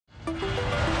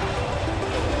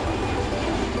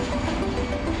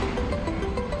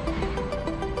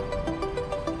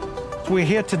We're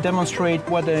here to demonstrate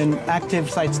what an active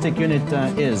sidestick unit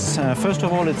is. First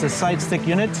of all, it's a sidestick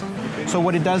unit. So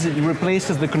what it does, it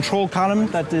replaces the control column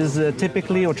that is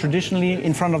typically or traditionally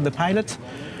in front of the pilot.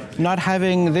 Not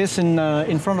having this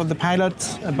in front of the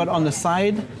pilot, but on the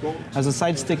side, as a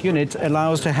sidestick unit,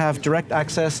 allows to have direct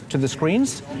access to the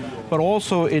screens. But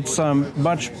also, it's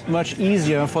much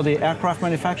easier for the aircraft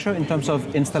manufacturer in terms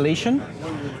of installation,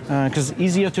 because it's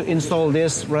easier to install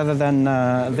this rather than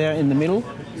there in the middle.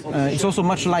 It's also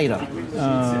much lighter.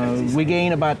 We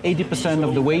gain about 80%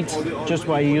 of the weight just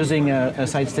by using a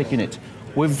sidestick unit.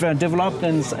 We've developed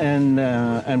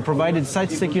and provided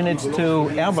sidestick units to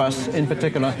Airbus in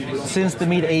particular since the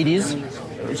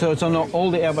mid-80s. So it's on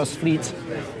all the Airbus fleet.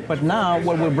 But now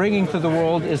what we're bringing to the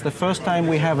world is the first time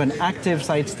we have an active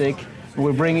sidestick.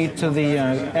 We're bringing it to the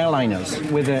airliners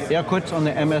with the Irkut on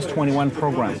the MS-21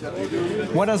 program.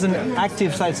 What does an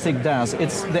active sidestick do?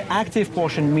 The active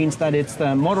portion means that it's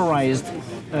the motorized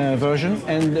version,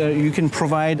 and you can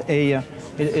provide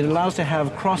it allows to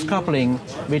have cross-coupling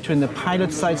between the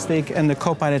pilot sidestick and the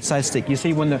co-pilot sidestick. You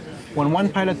see, when one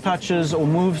pilot touches or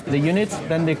moves the unit,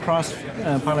 then the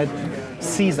cross-pilot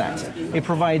sees that. It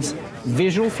provides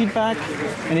visual feedback,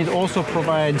 and it also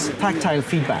provides tactile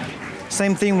feedback.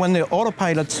 Same thing when the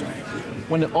autopilot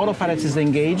is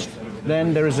engaged,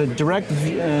 then there is a direct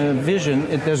vision.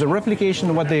 There's a replication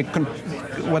of what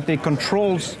the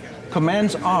controls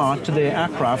commands are to the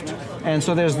aircraft, and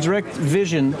so there's direct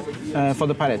vision for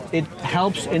the pilot. It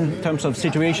helps in terms of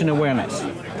situation awareness.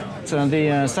 So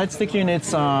the sidestick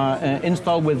units are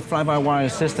installed with fly-by-wire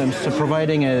systems, so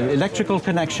providing an electrical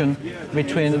connection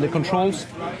between the controls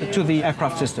to the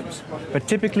aircraft systems. But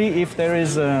typically, if there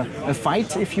is a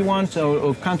fight, if you want,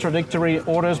 or contradictory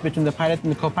orders between the pilot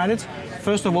and the co-pilot,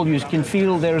 first of all, you can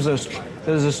feel there's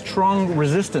a strong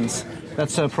resistance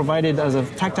that's provided as a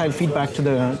tactile feedback to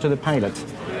the pilot.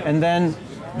 And then,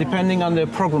 depending on the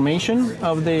programmation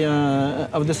of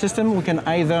the system, we can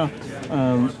either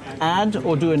add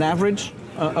or do an average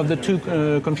of the two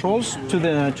controls to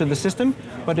the system.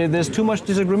 But if there's too much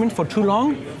disagreement for too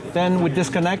long, then we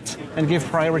disconnect and give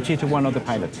priority to one of the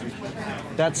pilots.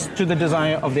 That's to the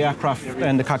desire of the aircraft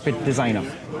and the cockpit designer.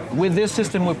 With this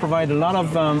system, we provide a lot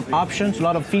of options, a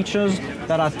lot of features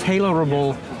that are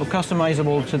tailorable or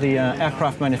customizable to the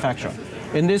aircraft manufacturer.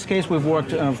 In this case, we've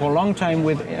worked for a long time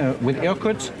with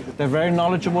Irkut. They're very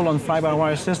knowledgeable on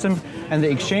fly-by-wire systems, and the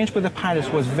exchange with the pilots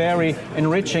was very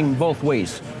enriching both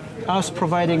ways. Us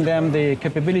providing them the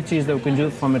capabilities that we can do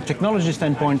from a technology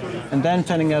standpoint, and then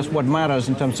telling us what matters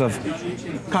in terms of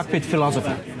cockpit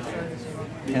philosophy.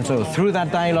 And so through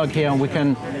that dialogue here, we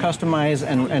can customize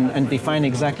and define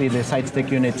exactly the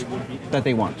sidestick unit that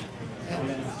they want.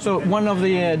 So one of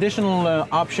the additional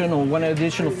option or one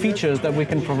additional features that we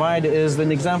can provide is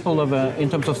an example of, in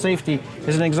terms of safety,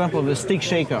 is an example of a stick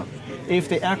shaker. If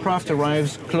the aircraft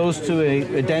arrives close to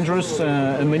a dangerous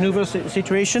maneuver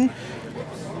situation,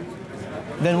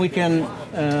 then we can,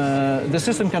 the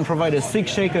system can provide a stick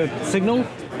shaker signal,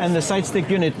 and the sidestick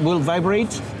unit will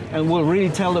vibrate and will really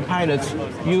tell the pilot,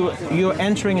 you're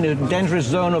entering in a dangerous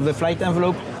zone of the flight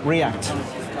envelope, react.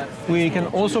 We can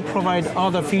also provide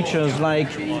other features like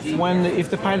if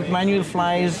the pilot manually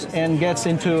flies and gets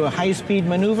into a high-speed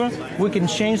maneuver, we can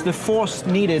change the force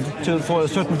needed for a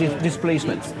certain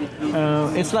displacement.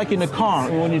 It's like in a car,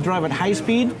 when you drive at high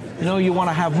speed, you want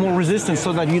to have more resistance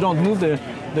so that you don't move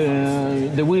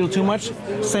the wheel too much.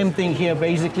 Same thing here,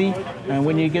 basically.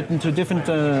 When you get into different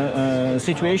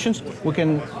situations, we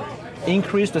can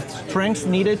increase the strength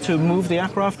needed to move the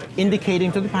aircraft,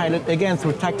 indicating to the pilot, again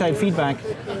through tactile feedback,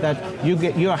 that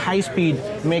you're high speed,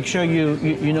 make sure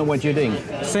you know what you're doing.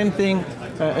 Same thing,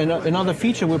 another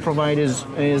feature we provide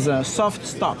is soft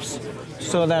stops,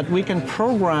 so that we can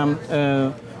program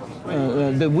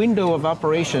the window of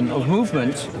operation, of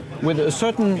movement, with a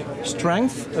certain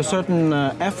strength, a certain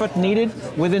effort needed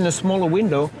within a smaller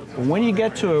window. When you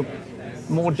get to a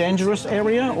more dangerous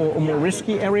area or more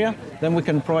risky area, then we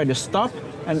can provide a stop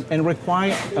and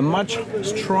require a much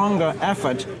stronger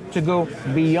effort to go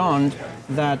beyond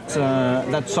that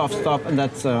soft stop and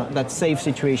that safe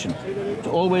situation.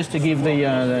 Always to give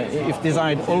if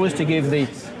desired, always to give the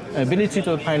ability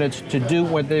to the pilot to do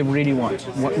what they really want,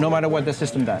 no matter what the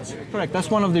system does. Correct. That's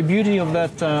one of the beauty of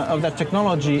that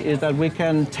technology, is that we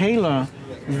can tailor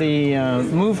the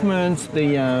movement,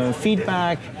 the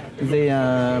feedback,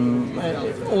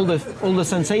 all the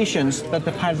sensations that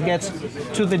the pilot gets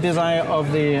to the desire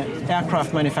of the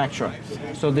aircraft manufacturer.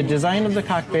 So the design of the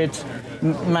cockpit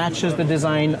matches the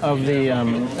design of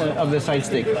the side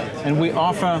stick, and we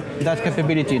offer that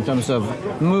capability in terms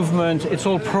of movement. It's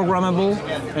all programmable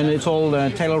and it's all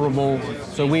tailorable.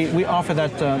 So we offer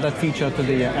that feature to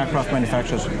the aircraft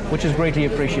manufacturers, which is greatly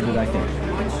appreciated, I think.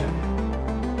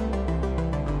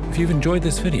 If you've enjoyed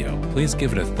this video, please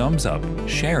give it a thumbs up,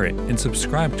 share it, and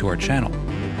subscribe to our channel.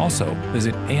 Also,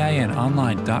 visit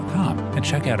AINonline.com and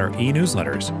check out our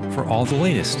e-newsletters for all the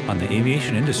latest on the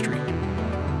aviation industry.